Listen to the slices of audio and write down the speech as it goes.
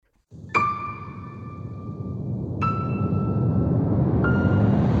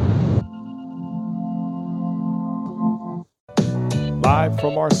live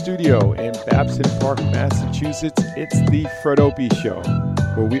from our studio in Babson Park, Massachusetts. It's the Fred Opie Show,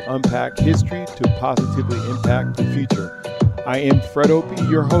 where we unpack history to positively impact the future. I am Fred Opie,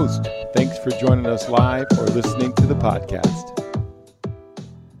 your host. Thanks for joining us live or listening to the podcast.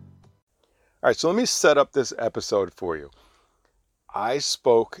 All right, so let me set up this episode for you. I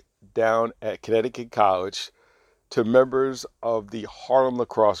spoke down at Connecticut College to members of the Harlem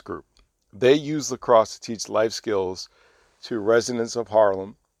Lacrosse Group. They use lacrosse to teach life skills to residents of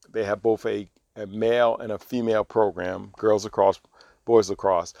Harlem. They have both a male and a female program, girls lacrosse, boys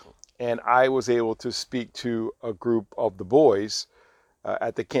lacrosse. And I was able to speak to a group of the boys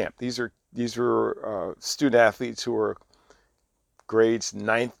at the camp. These were student athletes who were grades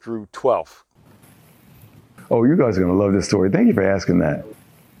 9th through 12th. Oh, you guys are going to love this story. Thank you for asking that.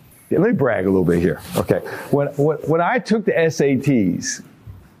 Yeah, let me brag a little bit here. Okay. When I took the SATs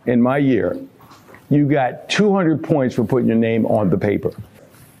in my year, you got 200 points for putting your name on the paper.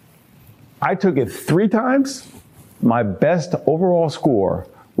 I took it 3 times. My best overall score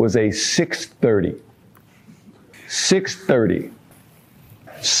was a 630. 630.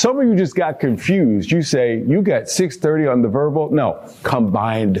 Some of you just got confused. You say, you got 630 on the verbal? No,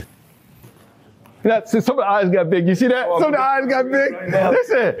 combined. Some of the eyes got big. You see that? Some of the eyes got big.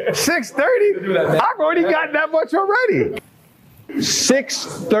 Listen, 630? I've already got that much already.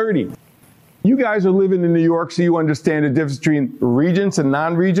 630. You guys are living in New York, so you understand the difference between regents and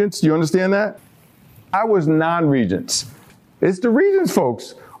non-regents. Do you understand that? I was non-regents. It's the regents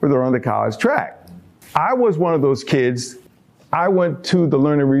folks where they're on the college track. I was one of those kids. I went to the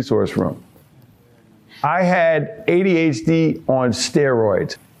learning resource room. I had ADHD on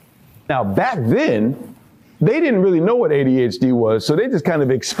steroids. Now, back then, they didn't really know what ADHD was, so they just kind of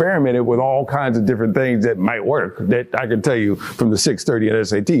experimented with all kinds of different things that might work, that I can tell you from the 630 and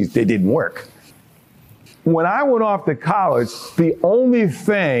SATs, they didn't work. When I went off to college, the only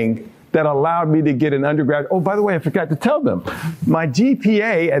thing that allowed me to get an undergrad, oh, by the way, I forgot to tell them, my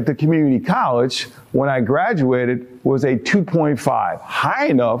GPA at the community college when I graduated was a 2.5, high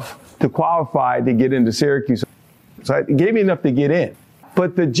enough to qualify to get into Syracuse. So it gave me enough to get in.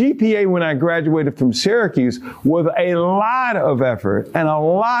 But the GPA when I graduated from Syracuse was a lot of effort and a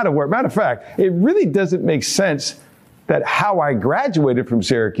lot of work. Matter of fact, it really doesn't make sense that how I graduated from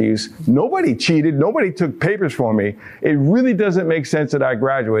Syracuse, nobody cheated, nobody took papers for me. It really doesn't make sense that I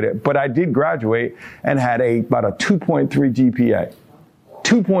graduated, but I did graduate and had about a 2.3 GPA.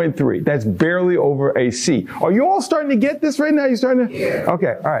 2.3, that's barely over a C. Are you all starting to get this right now? You starting to? Yeah.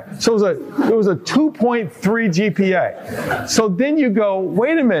 Okay, all right. So it was a 2.3 GPA. So then you go,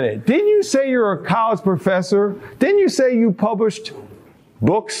 wait a minute, didn't you say you're a college professor? Didn't you say you published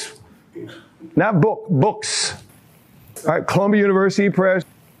books? Not books. All right, Columbia University Press.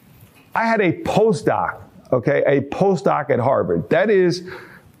 I had a postdoc, okay, a postdoc at Harvard. That is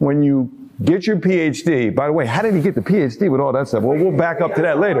when you get your PhD. By the way, how did he get the PhD with all that stuff? Well, we'll back up to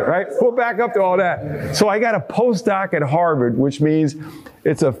that later, right? We'll back up to all that. So I got a postdoc at Harvard, which means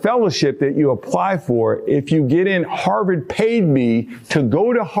it's a fellowship that you apply for. If you get in, Harvard paid me to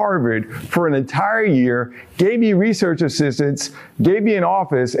go to Harvard for an entire year, gave me research assistants, gave me an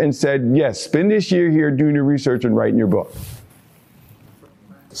office, and said, yes, spend this year here doing your research and writing your book.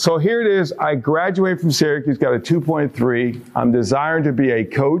 So here it is. I graduated from Syracuse, got a 2.3. I'm desiring to be a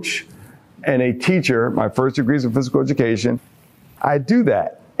coach and a teacher. My first degree is in physical education. I do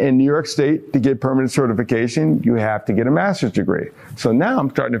that. In New York State, to get permanent certification, you have to get a master's degree. So now I'm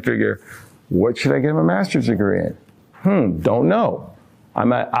starting to figure, what should I get my master's degree in? Don't know.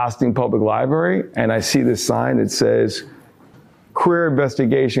 I'm at Austin Public Library, and I see this sign that says, Career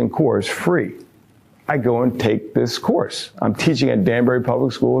Investigation course, free. I go and take this course. I'm teaching at Danbury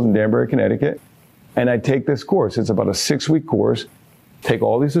Public Schools in Danbury, Connecticut, and I take this course. It's about a 6-week course. Take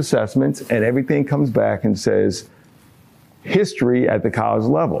all these assessments, and everything comes back and says, history at the college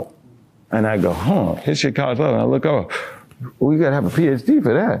level. And I go, history at college level. And I look, we got to have a PhD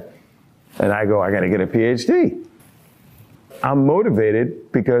for that. And I go, I got to get a PhD. I'm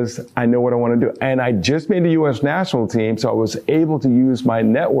motivated because I know what I want to do. And I just made the U.S. national team, so I was able to use my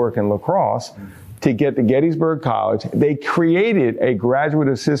network in lacrosse to get to Gettysburg College. They created a graduate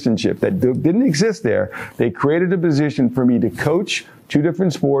assistantship that didn't exist there. They created a position for me to coach 2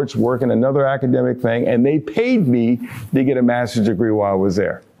 different sports, work in another academic thing, and they paid me to get a master's degree while I was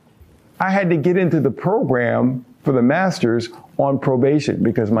there. I had to get into the program for the master's on probation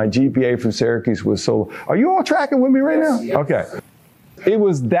because my GPA from Syracuse was so low. Are you all tracking with me right now? Yes. Okay. It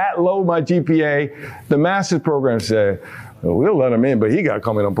was that low, my GPA. The master's program said, well, we'll let him in, but he got to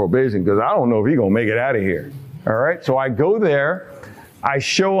come in on probation because I don't know if he's going to make it out of here. All right. So I go there. I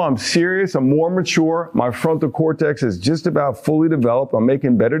show I'm serious, I'm more mature. My frontal cortex is just about fully developed. I'm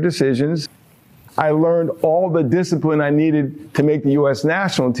making better decisions. I learned all the discipline I needed to make the U.S.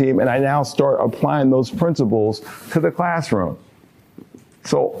 national team, and I now start applying those principles to the classroom.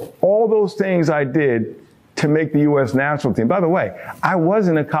 So all those things I did to make the U.S. national team. By the way, I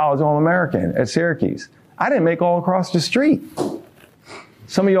wasn't a college All-American at Syracuse. I didn't make all across the street.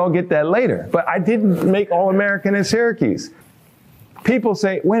 Some of y'all get that later, but I didn't make All-American at Syracuse. People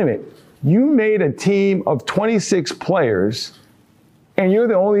say, wait a minute, you made a team of 26 players and you're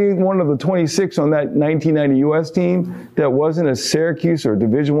the only one of the 26 on that 1990 U.S. team that wasn't a Syracuse or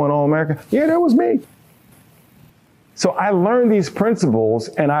Division I All-American? Yeah, that was me. So I learned these principles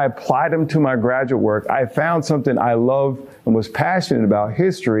and I applied them to my graduate work. I found something I loved and was passionate about,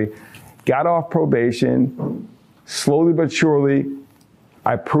 history, got off probation, slowly but surely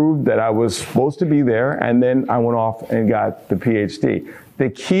I proved that I was supposed to be there, and then I went off and got the PhD.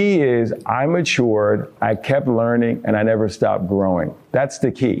 The key is I matured, I kept learning, and I never stopped growing. That's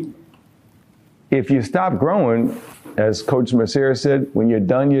the key. If you stop growing, as Coach Mercier said, when you're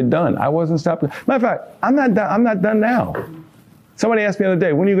done, you're done. I wasn't stopping. Matter of fact, I'm not done now. Somebody asked me the other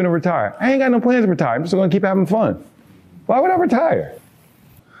day, when are you going to retire? I ain't got no plans to retire. I'm just going to keep having fun. Why would I retire?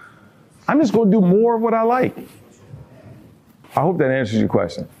 I'm just going to do more of what I like. I hope that answers your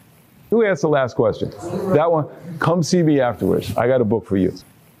question. Who asked the last question? That one, come see me afterwards. I got a book for you.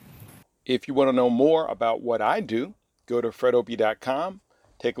 If you want to know more about what I do, go to fredopie.com,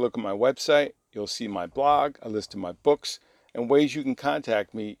 take a look at my website. You'll see my blog, a list of my books, and ways you can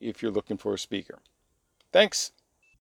contact me if you're looking for a speaker. Thanks.